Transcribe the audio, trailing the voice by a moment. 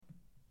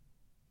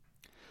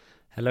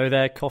Hello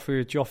there, Coffee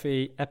with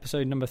Joffy,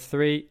 episode number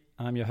 3.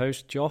 I'm your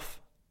host, Joff.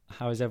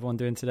 How is everyone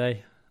doing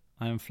today?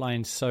 I am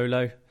flying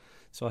solo,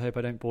 so I hope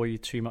I don't bore you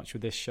too much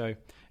with this show.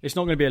 It's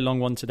not going to be a long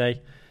one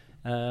today.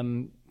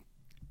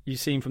 You've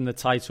seen from the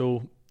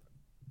title,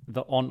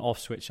 the on-off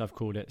switch, I've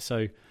called it.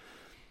 So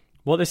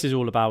what this is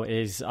all about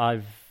is I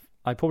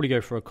probably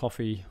go for a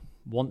coffee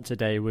once a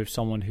day with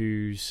someone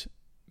who's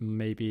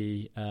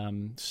maybe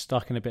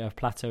stuck in a bit of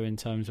plateau in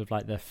terms of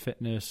like their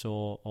fitness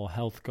or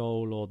health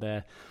goal, or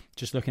they're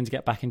just looking to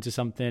get back into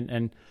something.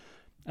 And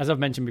as I've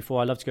mentioned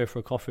before, I love to go for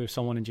a coffee with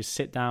someone and just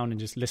sit down and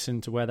just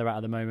listen to where they're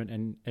at the moment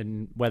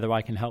and whether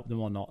I can help them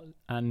or not.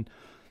 And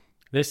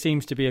this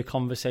seems to be a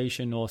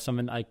conversation or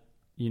something I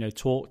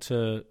talk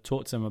to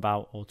them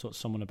about, or talk to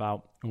someone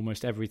about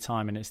almost every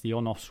time, and it's the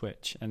on-off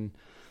switch. And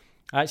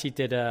I actually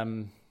did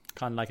kind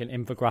of like an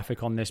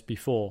infographic on this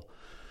before,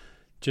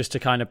 just to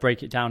kind of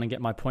break it down and get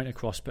my point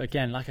across. But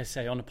again, like I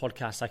say, on a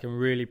podcast, I can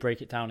really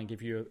break it down and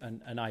give you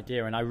an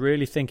idea. And I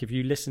really think if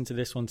you listen to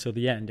this one till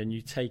the end and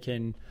you take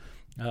in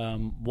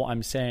what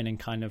I'm saying and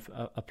kind of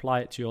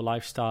apply it to your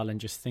lifestyle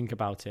and just think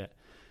about it,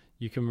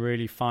 you can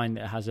really find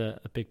that it has a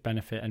big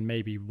benefit, and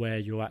maybe where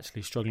you're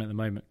actually struggling at the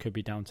moment could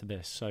be down to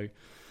this. So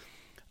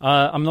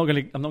I'm not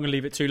going to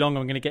leave it too long.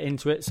 I'm going to get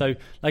into it. So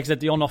like I said,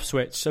 the on-off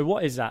switch. So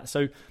what is that?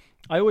 So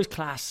I always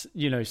class,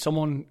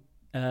 someone,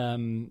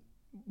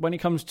 when it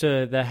comes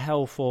to their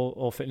health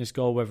or fitness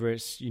goal, whether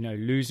it's,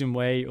 losing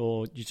weight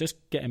or you're just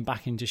getting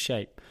back into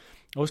shape,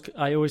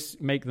 I always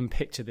make them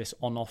picture this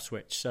on-off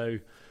switch. So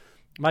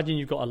imagine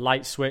you've got a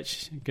light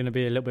switch, going to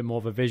be a little bit more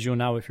of a visual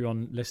now if you're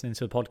listening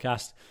to the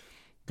podcast.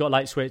 Got a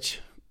light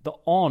switch. The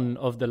on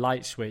of the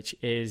light switch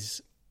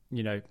is,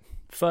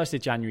 1st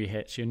of January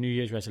hits, your New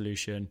Year's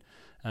resolution.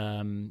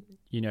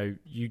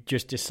 You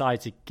just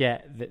decide to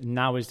get that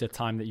now is the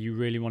time that you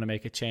really want to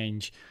make a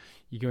change.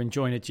 You go and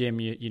join a gym,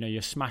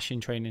 you're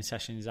smashing training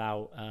sessions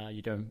out,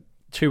 you're doing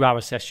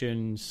 2-hour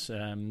sessions,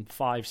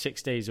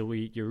 5-6 days a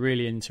week, you're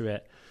really into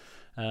it.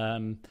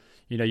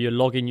 You're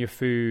logging your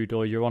food,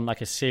 or you're on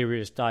like a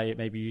serious diet.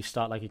 Maybe you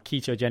start like a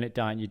ketogenic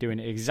diet and you're doing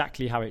it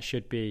exactly how it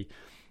should be.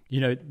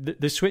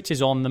 The switch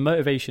is on, the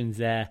motivation's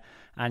there,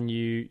 and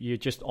you're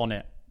just on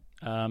it.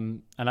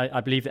 And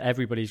I believe that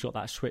everybody's got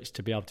that switch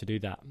to be able to do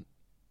that.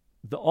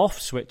 The off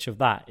switch of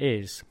that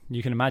is,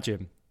 you can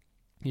imagine,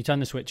 you turn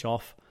the switch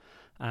off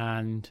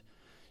and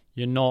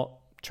you're not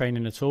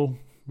training at all.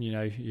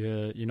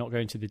 You're not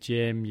going to the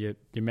gym. Your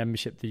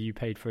membership that you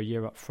paid for a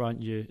year up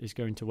front is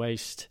going to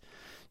waste.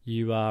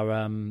 You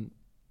are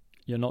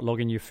you're not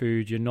logging your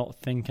food. You're not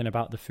thinking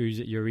about the foods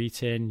that you're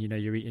eating.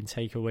 You're eating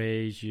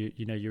takeaways.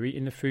 You're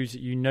eating the foods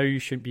that you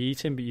shouldn't be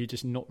eating, but you're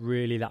just not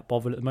really that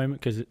bothered at the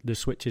moment because the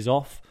switch is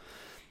off.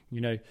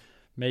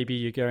 Maybe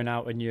you're going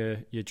out and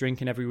you're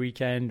drinking every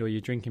weekend, or you're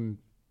drinking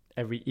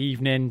every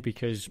evening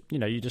because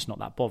you're just not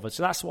that bothered.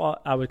 So that's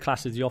what I would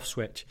class as the off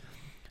switch.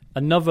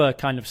 Another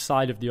kind of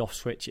side of the off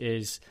switch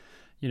is,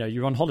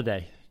 you're on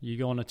holiday. You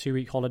go on a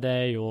 2-week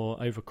holiday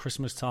or over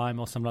Christmas time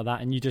or something like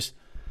that, and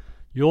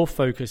your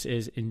focus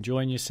is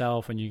enjoying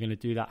yourself, and you're going to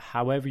do that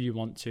however you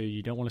want to.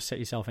 You don't want to set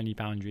yourself any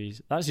boundaries.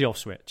 That's the off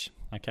switch.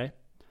 Okay.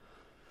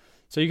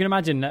 So you can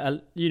imagine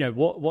that,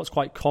 what's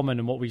quite common,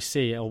 and what we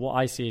see, or what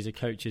I see as a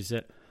coach, is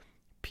that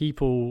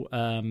people,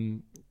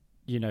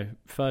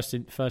 first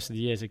of the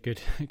year is a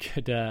good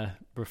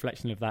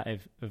reflection of that,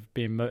 of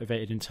being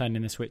motivated and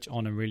turning the switch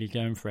on and really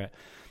going for it.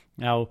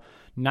 Now,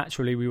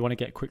 naturally, we want to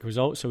get quick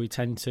results, so we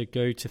tend to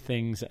go to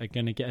things that are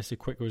going to get us a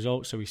quick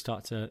result. So we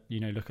start to,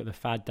 look at the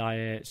fad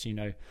diets,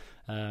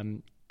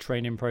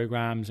 training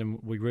programs, and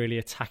we really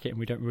attack it, and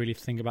we don't really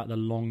think about the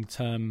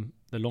long-term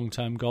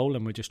goal,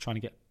 and we're just trying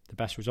to get the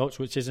best results,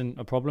 which isn't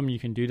a problem. You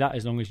can do that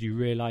as long as you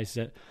realize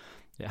that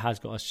it has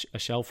got a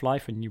shelf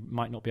life, and you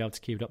might not be able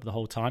to keep it up the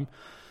whole time.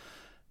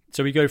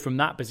 So we go from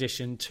that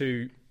position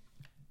to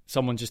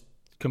someone just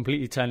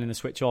completely turning the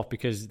switch off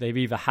because they've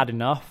either had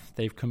enough,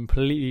 they've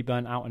completely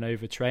burnt out and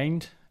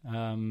overtrained.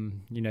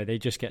 They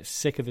just get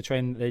sick of the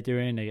training that they're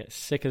doing, they get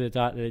sick of the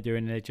diet that they're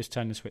doing, and they just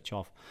turn the switch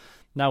off.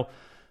 Now,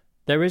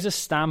 there is a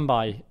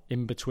standby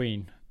in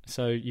between.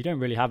 So you don't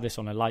really have this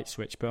on a light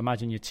switch, but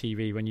imagine your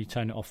TV, when you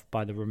turn it off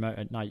by the remote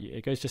at night,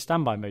 it goes to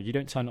standby mode. You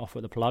don't turn it off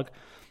with the plug.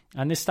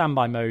 And this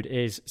standby mode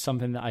is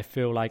something that I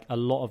feel like a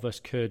lot of us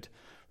could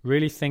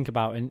really think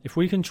about. And if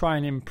we can try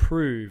and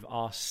improve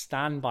our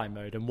standby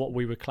mode and what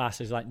we would class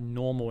as like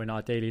normal in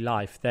our daily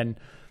life, then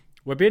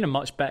we'll be in a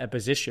much better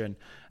position.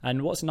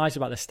 And what's nice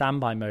about the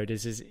standby mode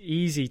is it's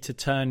easy to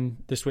turn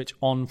the switch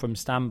on from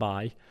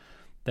standby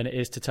than it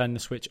is to turn the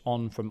switch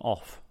on from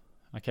off.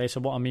 Okay,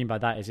 so what I mean by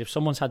that is if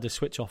someone's had the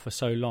switch off for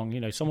so long,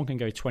 someone can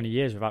go 20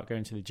 years without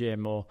going to the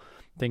gym or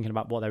thinking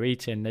about what they're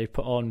eating. They've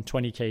put on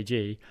 20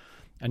 kg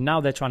and now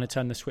they're trying to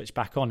turn the switch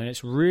back on, and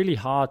it's really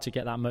hard to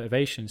get that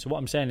motivation. So what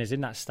I'm saying is,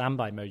 in that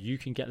standby mode, you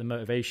can get the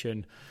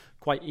motivation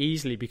quite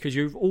easily because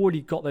you've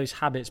already got those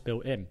habits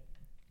built in.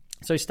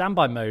 So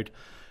standby mode,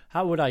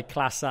 how would I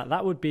class that?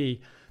 That would be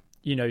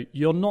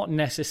you're not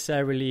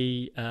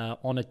necessarily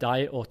on a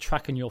diet or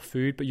tracking your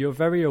food, but you're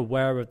very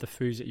aware of the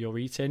foods that you're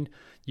eating.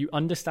 You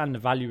understand the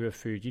value of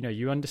food.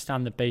 You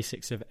understand the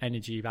basics of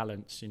energy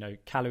balance,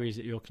 calories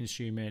that you're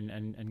consuming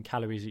and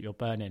calories that you're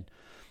burning.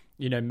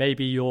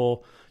 Maybe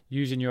you're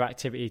using your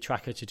activity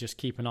tracker to just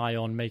keep an eye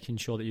on making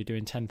sure that you're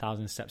doing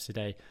 10,000 steps a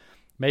day.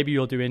 Maybe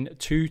you're doing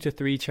 2 to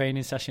 3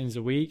 training sessions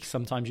a week.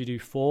 Sometimes you do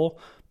 4,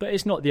 but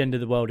it's not the end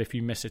of the world if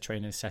you miss a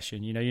training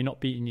session. You're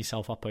not beating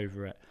yourself up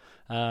over it.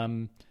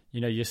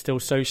 You're still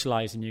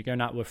socializing, you're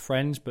going out with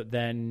friends, but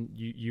then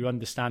you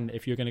understand that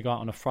if you're going to go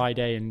out on a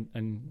Friday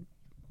and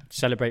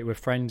celebrate with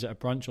friends at a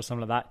brunch or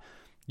something like that,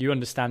 you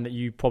understand that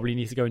you probably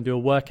need to go and do a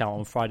workout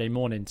on Friday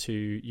morning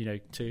to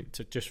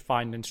just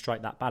find and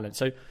strike that balance.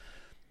 So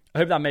I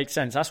hope that makes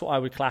sense. That's what I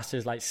would class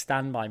as like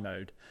standby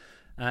mode.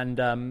 And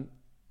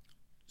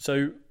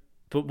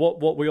but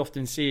what we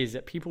often see is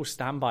that people's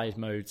standby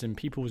modes and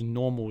people's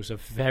normals are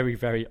very,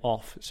 very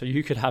off. So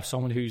you could have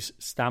someone whose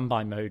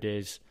standby mode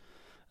is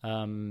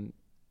doing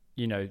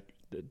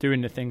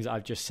the things that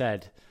I've just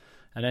said,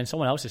 and then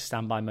someone else's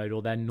standby mode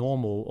or their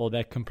normal or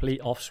their complete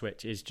off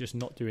switch is just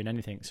not doing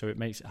anything. So it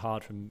makes it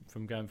hard from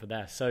going for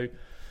there. So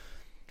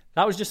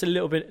that was just a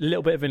little bit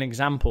of an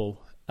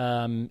example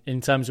in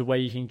terms of where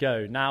you can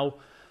go. Now,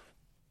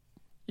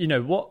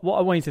 what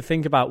I want you to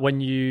think about when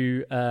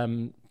you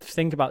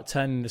think about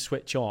turning the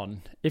switch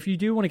on, if you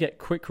do want to get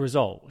quick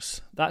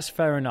results, that's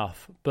fair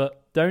enough, but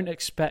don't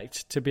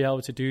expect to be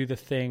able to do the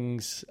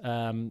things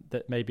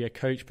that maybe a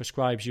coach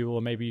prescribes you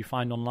or maybe you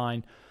find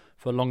online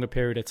for a longer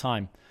period of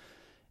time.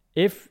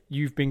 If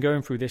you've been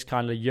going through this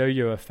kind of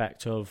yo-yo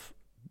effect of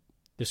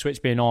the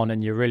switch being on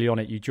and you're really on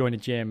it, you join a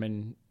gym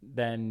and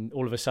then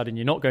all of a sudden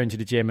you're not going to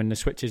the gym and the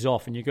switch is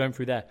off and you're going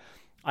through there,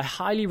 I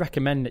highly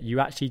recommend that you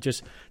actually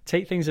just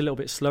take things a little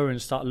bit slower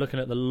and start looking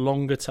at the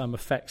longer term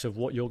effects of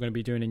what you're going to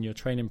be doing in your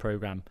training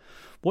program.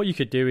 What you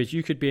could do is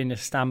you could be in a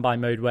standby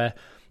mode where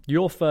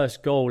your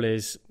first goal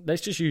is,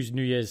 let's just use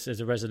New Year's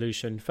as a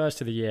resolution, first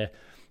of the year.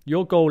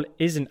 Your goal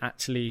isn't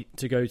actually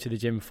to go to the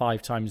gym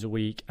 5 times a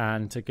week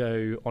and to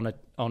go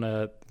on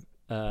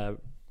a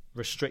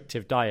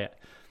restrictive diet.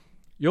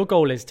 Your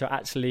goal is to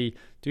actually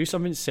do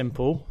something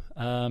simple,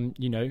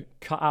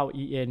 cut out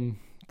eating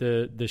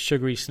the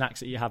sugary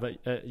snacks that you have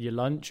at your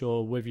lunch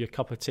or with your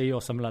cup of tea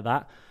or something like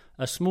that.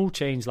 A small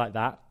change like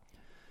that.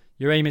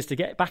 Your aim is to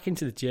get back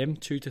into the gym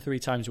 2 to 3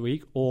 times a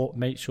week, or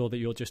make sure that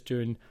you're just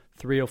doing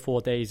 3 or 4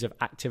 days of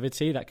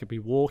activity. That could be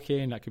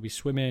walking, that could be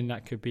swimming,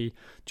 that could be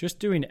just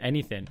doing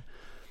anything.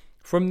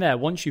 From there,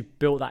 once you've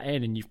built that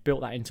in and you've built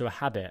that into a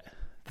habit,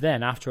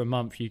 then after a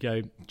month you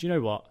go, do you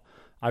know what?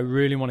 I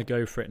really want to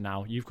go for it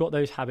now. You've got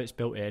those habits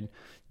built in.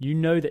 You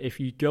know that if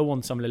you go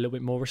on something a little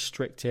bit more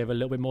restrictive, a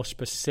little bit more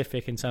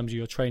specific in terms of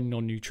your training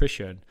or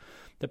nutrition,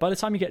 that by the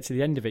time you get to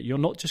the end of it, you're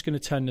not just going to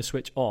turn the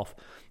switch off.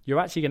 You're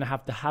actually going to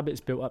have the habits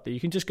built up that you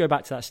can just go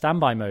back to that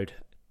standby mode.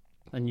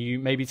 And you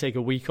maybe take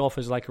a week off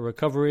as like a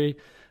recovery,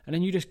 and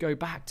then you just go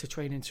back to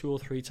training 2 or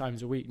 3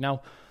 times a week.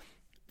 Now,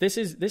 this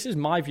is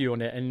my view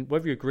on it, and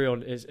whether you agree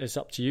on it is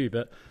up to you.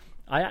 But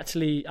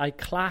I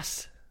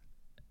class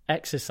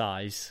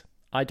exercise.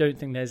 I don't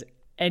think there's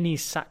any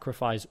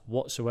sacrifice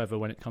whatsoever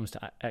when it comes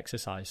to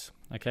exercise.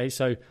 Okay,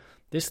 so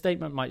this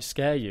statement might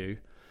scare you,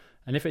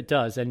 and if it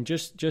does, then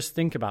just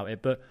think about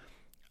it. But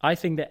I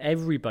think that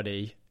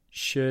everybody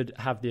should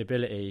have the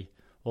ability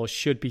or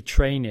should be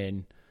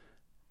training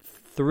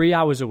 3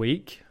 hours a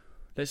week,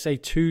 let's say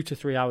 2 to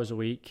 3 hours a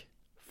week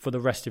for the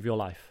rest of your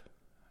life.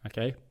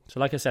 Okay,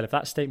 so like I said, if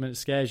that statement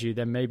scares you,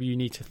 then maybe you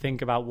need to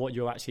think about what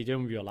you're actually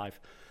doing with your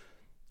life.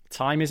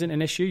 Time isn't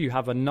an issue. You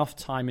have enough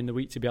time in the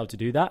week to be able to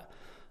do that.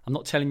 I'm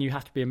not telling you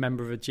have to be a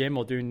member of a gym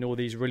or doing all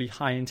these really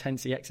high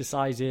intensity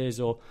exercises,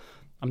 or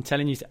I'm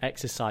telling you to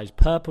exercise,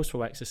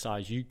 purposeful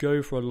exercise. You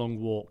go for a long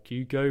walk,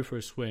 you go for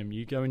a swim,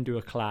 you go and do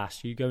a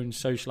class, you go and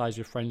socialize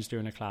with friends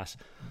during a class.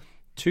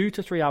 2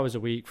 to 3 hours a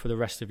week for the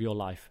rest of your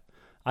life.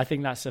 I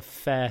think that's a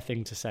fair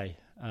thing to say.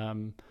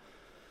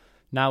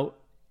 Now,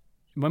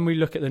 when we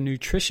look at the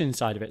nutrition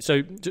side of it,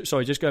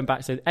 just going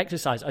back to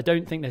exercise, I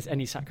don't think there's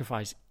any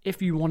sacrifice.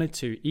 If you wanted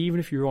to, even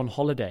if you're on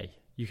holiday,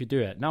 you could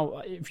do it.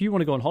 Now, if you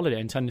want to go on holiday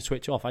and turn the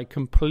switch off, I'm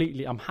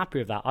happy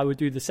with that. I would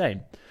do the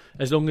same,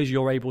 as long as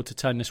you're able to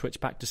turn the switch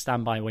back to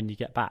standby when you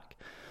get back.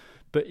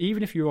 But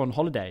even if you're on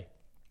holiday,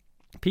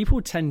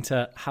 people tend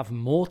to have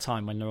more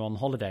time when they're on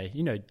holiday.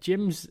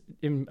 Gyms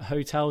in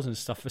hotels and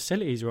stuff,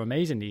 facilities are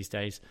amazing these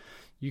days.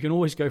 You can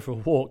always go for a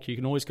walk. You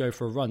can always go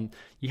for a run.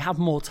 You have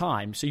more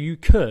time. So you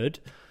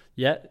could,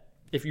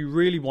 if you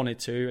really wanted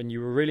to, and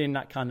you were really in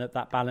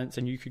that balance,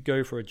 and you could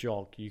go for a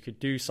jog. You could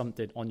do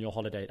something on your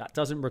holiday. That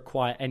doesn't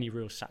require any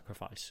real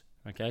sacrifice.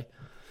 Okay.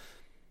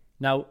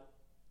 Now,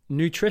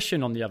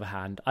 nutrition, on the other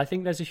hand, I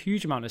think there's a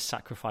huge amount of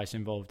sacrifice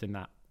involved in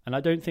that. And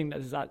I don't think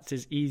that's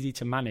as easy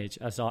to manage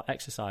as our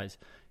exercise.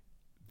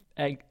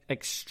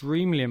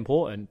 Extremely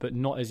important, but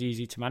not as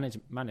easy to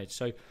manage.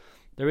 So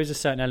there is a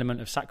certain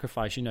element of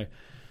sacrifice.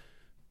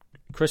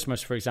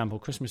 Christmas, for example,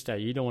 Christmas Day,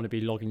 you don't want to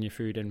be logging your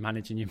food and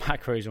managing your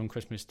macros on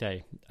Christmas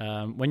Day.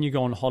 When you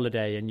go on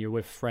holiday and you're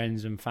with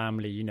friends and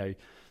family,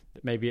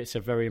 maybe it's a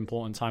very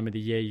important time of the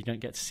year. You don't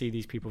get to see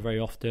these people very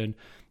often.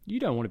 You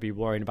don't want to be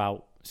worrying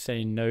about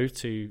saying no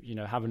to,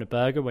 having a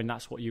burger when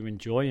that's what you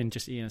enjoy and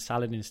just eating a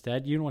salad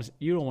instead. You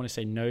don't want to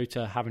say no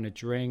to having a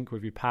drink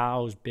with your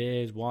pals,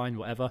 beers, wine,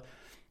 whatever.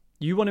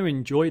 You want to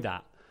enjoy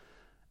that.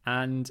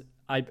 And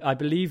I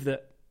believe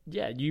that,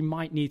 you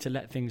might need to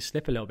let things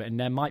slip a little bit. And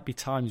there might be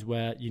times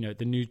where,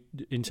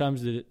 in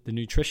terms of the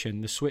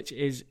nutrition, the switch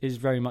is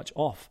very much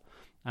off.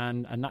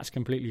 And that's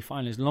completely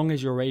fine as long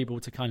as you're able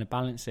to kind of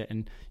balance it.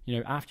 And,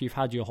 after you've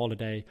had your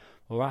holiday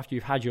or after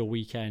you've had your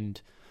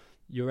weekend,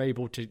 you're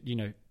able to,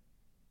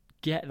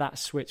 get that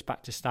switch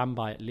back to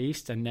standby at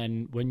least. And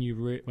then when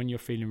you're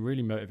feeling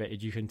really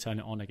motivated, you can turn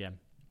it on again.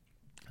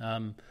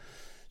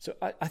 So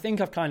I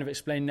think I've kind of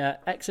explained there.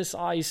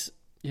 Exercise,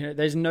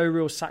 there's no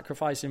real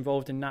sacrifice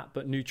involved in that,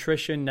 but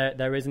nutrition,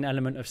 there is an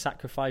element of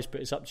sacrifice,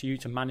 but it's up to you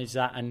to manage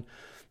that. And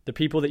the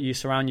people that you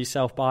surround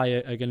yourself by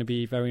are going to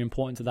be very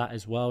important to that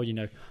as well.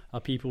 Are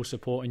people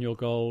supporting your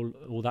goal,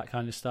 all that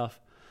kind of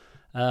stuff.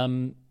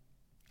 I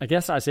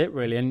guess that's it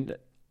really. And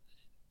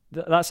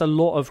that's a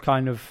lot of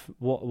kind of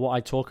what I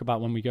talk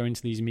about when we go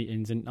into these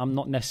meetings. And I'm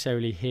not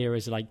necessarily here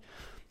as like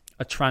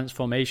a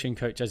transformation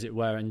coach, as it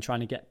were, and trying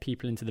to get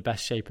people into the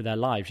best shape of their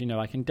lives.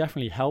 I can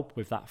definitely help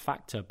with that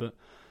factor, but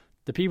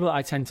the people that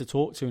I tend to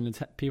talk to and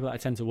the people that I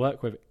tend to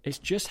work with, it's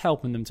just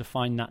helping them to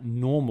find that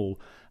normal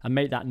and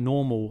make that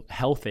normal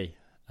healthy.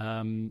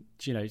 So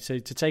to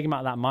take them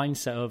out of that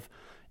mindset of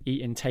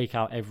eating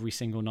takeout every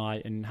single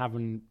night and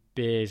having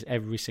beers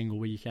every single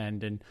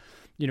weekend. And,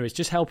 it's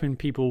just helping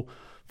people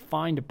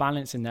find a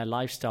balance in their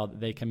lifestyle that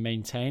they can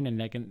maintain,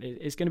 and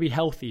it's going to be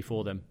healthy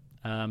for them.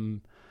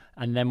 And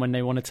then when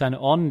they want to turn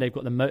it on, they've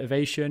got the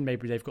motivation.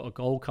 Maybe they've got a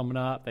goal coming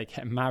up. They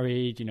get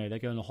married, they're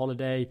going on a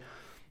holiday.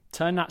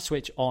 Turn that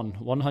switch on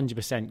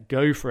 100%.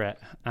 Go for it.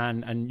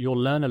 And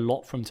you'll learn a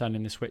lot from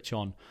turning the switch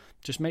on.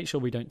 Just make sure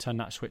we don't turn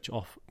that switch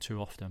off too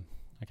often.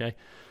 Okay.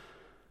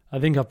 I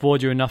think I've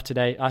bored you enough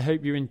today. I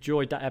hope you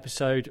enjoyed that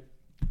episode.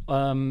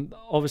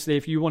 Obviously,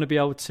 if you want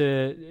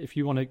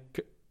to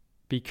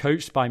be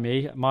coached by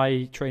me,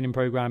 my training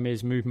program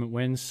is Movement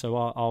Wins. So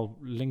I'll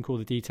link all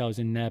the details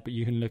in there, but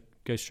you can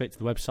go straight to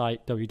the website,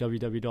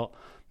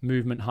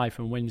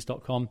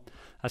 www.movement-wins.com.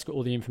 That's got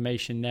all the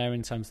information there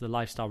in terms of the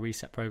lifestyle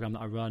reset program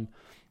that I run.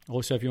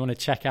 Also, if you want to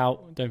check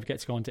out, don't forget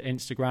to go onto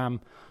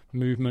Instagram,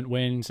 Movement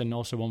Wins, and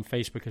also on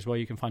Facebook as well.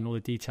 You can find all the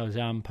details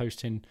there. I'm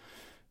posting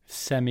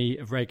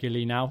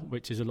semi-regularly now,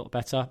 which is a lot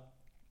better.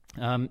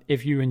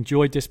 If you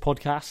enjoyed this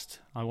podcast,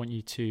 I want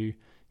you to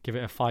give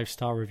it a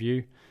 5-star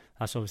review.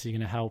 That's obviously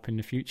going to help in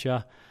the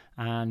future.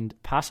 And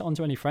pass it on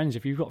to any friends.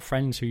 If you've got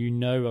friends who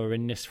are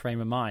in this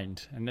frame of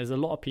mind, and there's a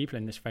lot of people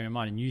in this frame of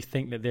mind, and you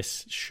think that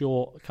this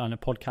short kind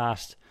of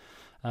podcast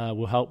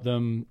will help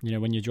them,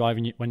 when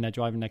they're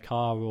driving their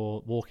car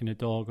or walking a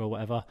dog or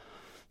whatever.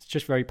 It's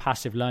just very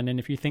passive learning.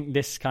 If you think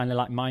this kind of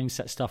like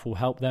mindset stuff will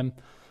help them,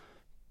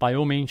 by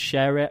all means,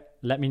 share it.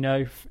 Let me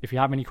know. If you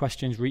have any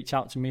questions, reach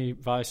out to me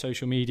via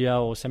social media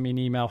or send me an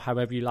email,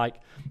 however you like,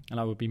 and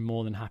I would be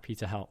more than happy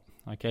to help.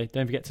 Okay,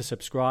 don't forget to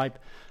subscribe,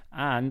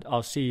 and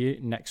I'll see you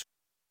next week.